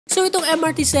So itong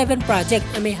MRT7 project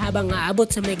ay may habang aabot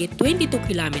sa mahigit 22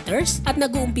 kilometers at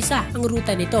nag-uumpisa ang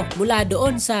ruta nito mula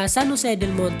doon sa San Jose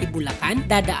Del Monte, Bulacan,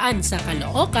 dadaan sa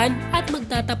Caloocan at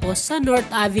magtatapos sa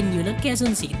North Avenue ng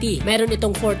Quezon City. Meron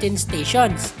itong 14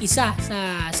 stations, isa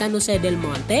sa San Jose Del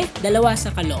Monte, dalawa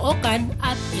sa Caloocan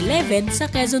at 11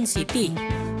 sa Quezon City.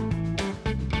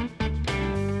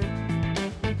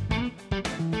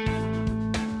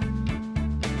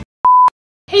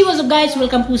 Hey, what's up guys?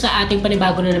 Welcome po sa ating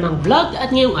panibago na namang vlog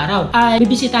at ngayong araw ay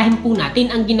bibisitahin po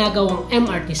natin ang ginagawang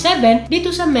MRT7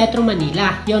 dito sa Metro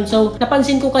Manila. Yon, so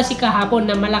napansin ko kasi kahapon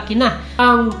na malaki na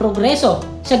ang progreso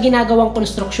sa ginagawang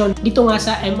konstruksyon dito nga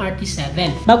sa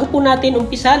MRT7. Bago po natin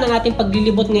umpisa ang ating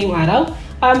paglilibot ngayong araw,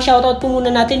 shoutout po muna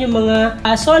natin yung mga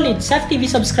solid Saf TV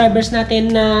subscribers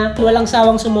natin na walang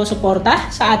sawang sumusuporta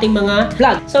sa ating mga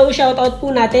vlog. So shoutout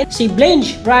po natin si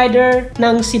Blanche Rider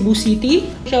ng Cebu City.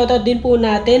 Shoutout din po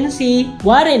natin si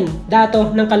Warren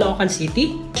Dato ng Caloocan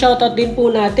City. Shoutout din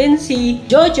po natin si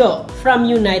Jojo from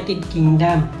United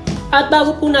Kingdom. At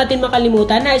bago po natin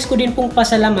makalimutan, nais ko din pong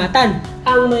pasalamatan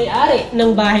ang may-ari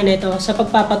ng bahay na ito sa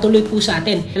pagpapatuloy po sa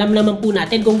atin. Alam naman po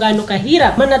natin kung gaano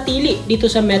kahirap manatili dito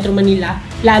sa Metro Manila,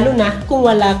 lalo na kung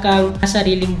wala kang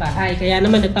sariling bahay. Kaya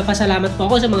naman nagpapasalamat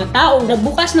po ako sa mga taong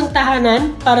nagbukas ng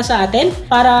tahanan para sa atin,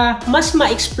 para mas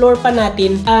ma-explore pa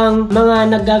natin ang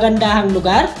mga naggagandahang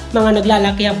lugar, mga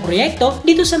naglalakihang proyekto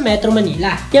dito sa Metro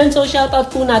Manila. Yan, so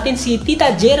shoutout po natin si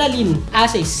Tita Geraldine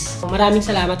Asis. Maraming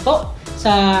salamat po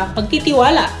sa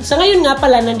pagtitiwala. Sa ngayon nga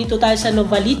pala, nandito tayo sa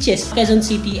Novaliches, Quezon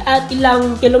City, at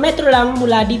ilang kilometro lang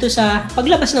mula dito sa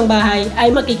paglabas ng bahay ay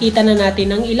makikita na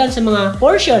natin ang ilan sa mga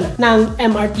portion ng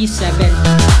MRT7.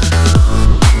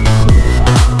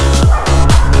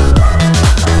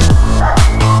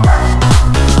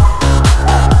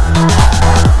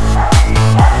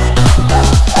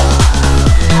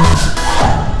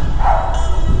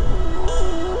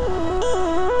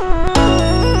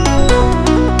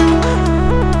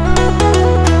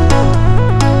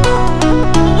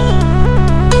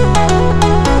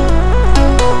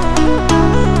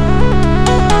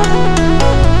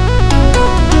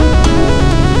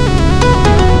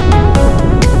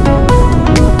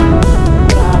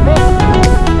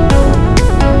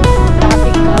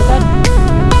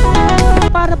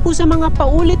 Sa mga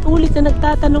paulit-ulit na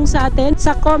nagtatanong sa atin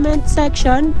sa comment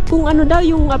section kung ano daw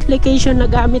yung application na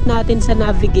gamit natin sa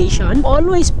navigation,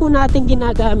 always po natin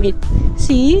ginagamit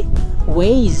si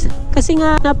Waze. Kasi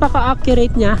nga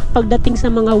napaka-accurate niya pagdating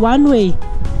sa mga one-way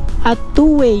at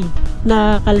two-way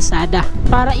na kalsada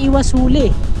para iwas huli.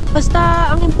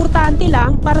 Basta ang importante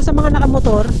lang para sa mga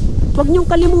nakamotor, huwag niyong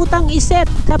kalimutang iset,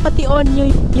 dapat i-on nyo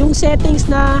yung settings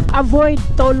na avoid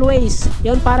tollways.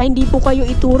 Yon, para hindi po kayo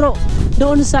ituro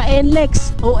doon sa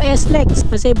NLEX o SLEX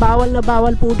kasi bawal na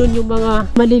bawal po doon yung mga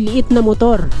maliliit na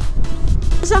motor.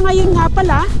 Sa ngayon nga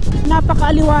pala,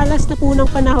 napakaaliwalas na po ng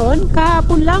panahon.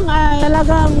 Kahapon lang ay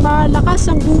talagang malakas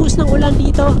ang buhos ng ulan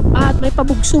dito at may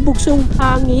pabugso-bugsong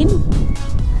hangin.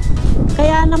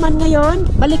 Kaya naman ngayon,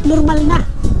 balik normal na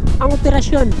ang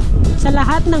operasyon sa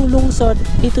lahat ng lungsod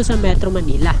dito sa Metro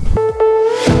Manila.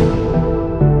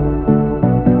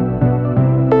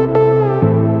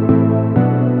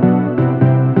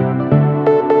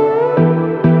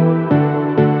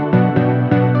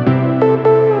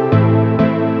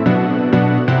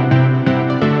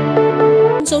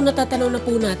 So natatanaw na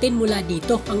po natin mula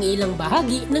dito ang ilang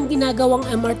bahagi ng ginagawang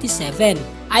MRT7.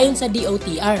 Ayon sa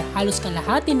DOTr, halos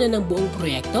kalahati na ng buong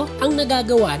proyekto ang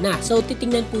nagagawa na. So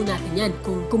titingnan po natin yan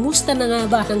kung kumusta na nga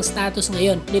ba ang status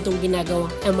ngayon nitong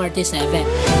ginagawang MRT7.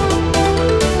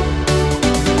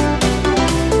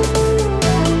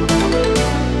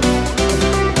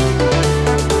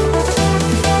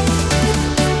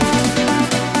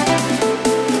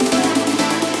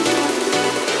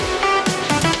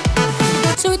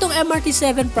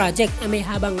 MRT7 project ay may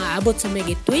habang aabot sa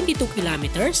mahigit 22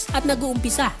 kilometers at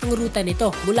nag-uumpisa ang ruta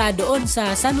nito mula doon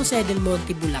sa San Jose Del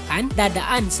Monte, Bulacan,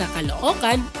 dadaan sa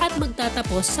Caloocan at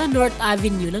magtatapos sa North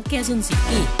Avenue ng Quezon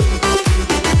City.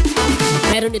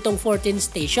 Meron itong 14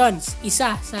 stations,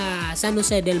 isa sa San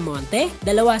Jose Del Monte,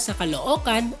 dalawa sa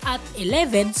Caloocan at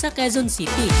 11 sa Quezon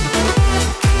City.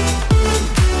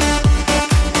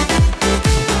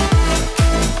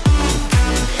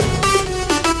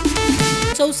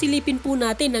 So silipin po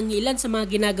natin ang ilan sa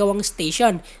mga ginagawang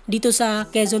station dito sa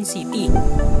Quezon City.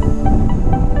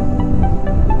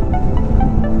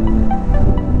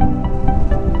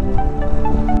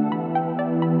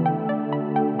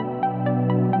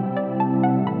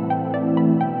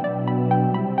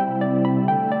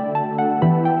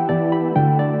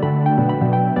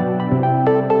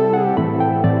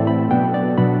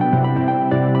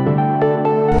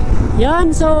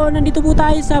 Yan, so nandito po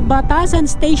tayo sa Batasan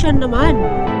Station naman.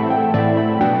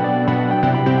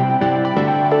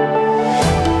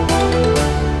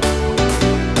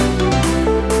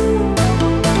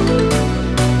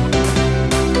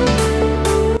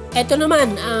 Ito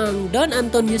naman ang Don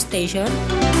Antonio Station.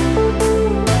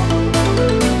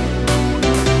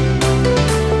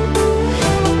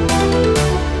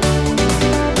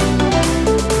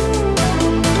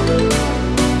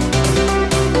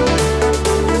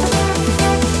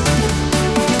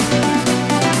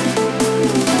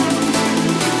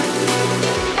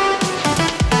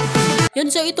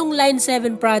 So itong Line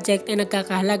 7 project ay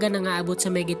nagkakahalaga ng aabot sa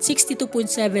mahigit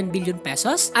 62.7 billion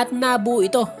pesos at nabuo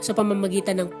ito sa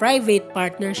pamamagitan ng private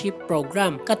partnership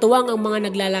program. Katuwang ang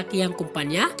mga naglalakihang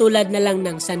kumpanya tulad na lang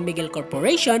ng San Miguel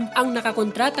Corporation ang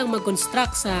nakakontratang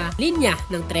mag-construct sa linya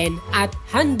ng tren at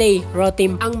Hyundai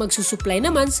Rotem ang magsusupply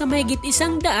naman sa mahigit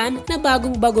 100 na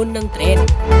bagong bagon ng tren.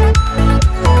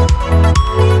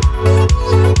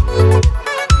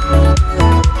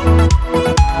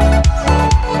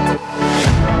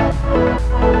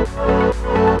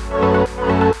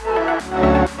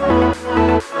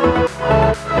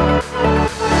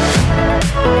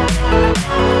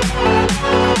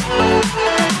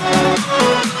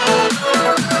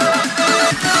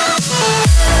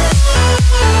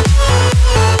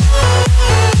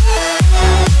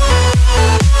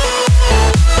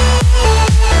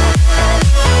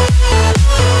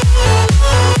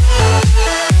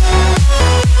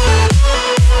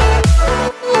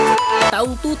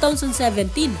 Taong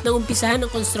 2017 nang umpisahan ang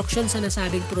construction sa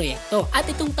nasabing proyekto at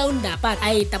itong taon dapat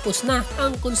ay tapos na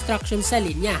ang construction sa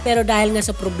linya. Pero dahil nga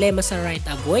sa problema sa right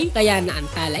of way, kaya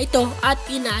naantala ito at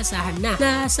inaasahan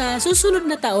na sa susunod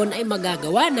na taon ay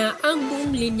magagawa na ang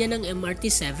buong linya ng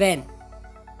MRT7.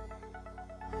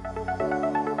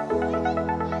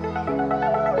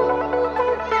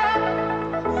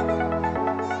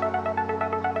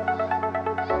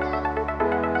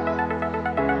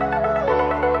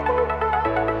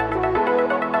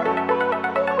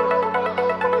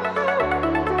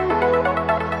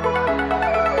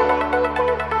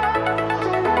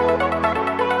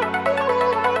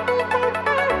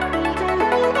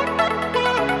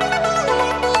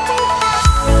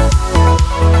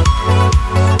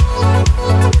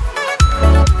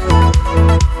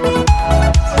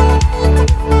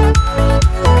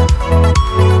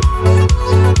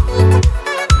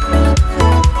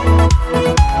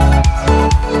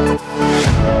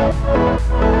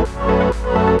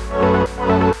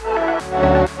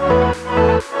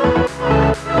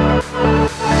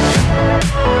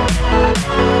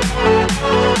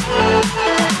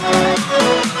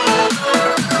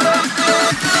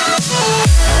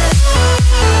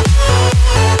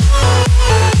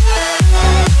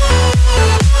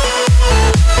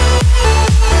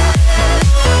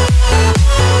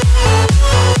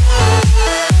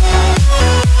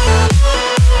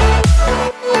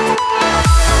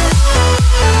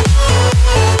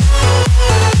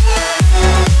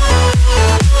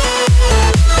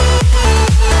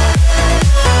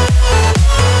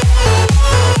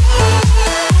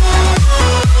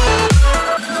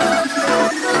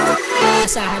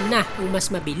 Asahan na ang mas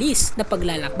mabilis na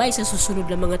paglalakbay sa susunod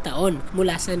na mga taon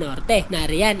mula sa norte.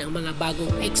 Nariyan ang mga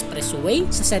bagong expressway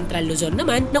sa Central Luzon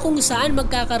naman na kung saan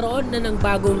magkakaroon na ng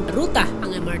bagong ruta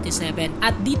ang MRT7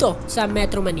 at dito sa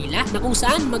Metro Manila na kung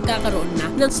saan magkakaroon na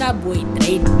ng subway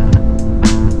train.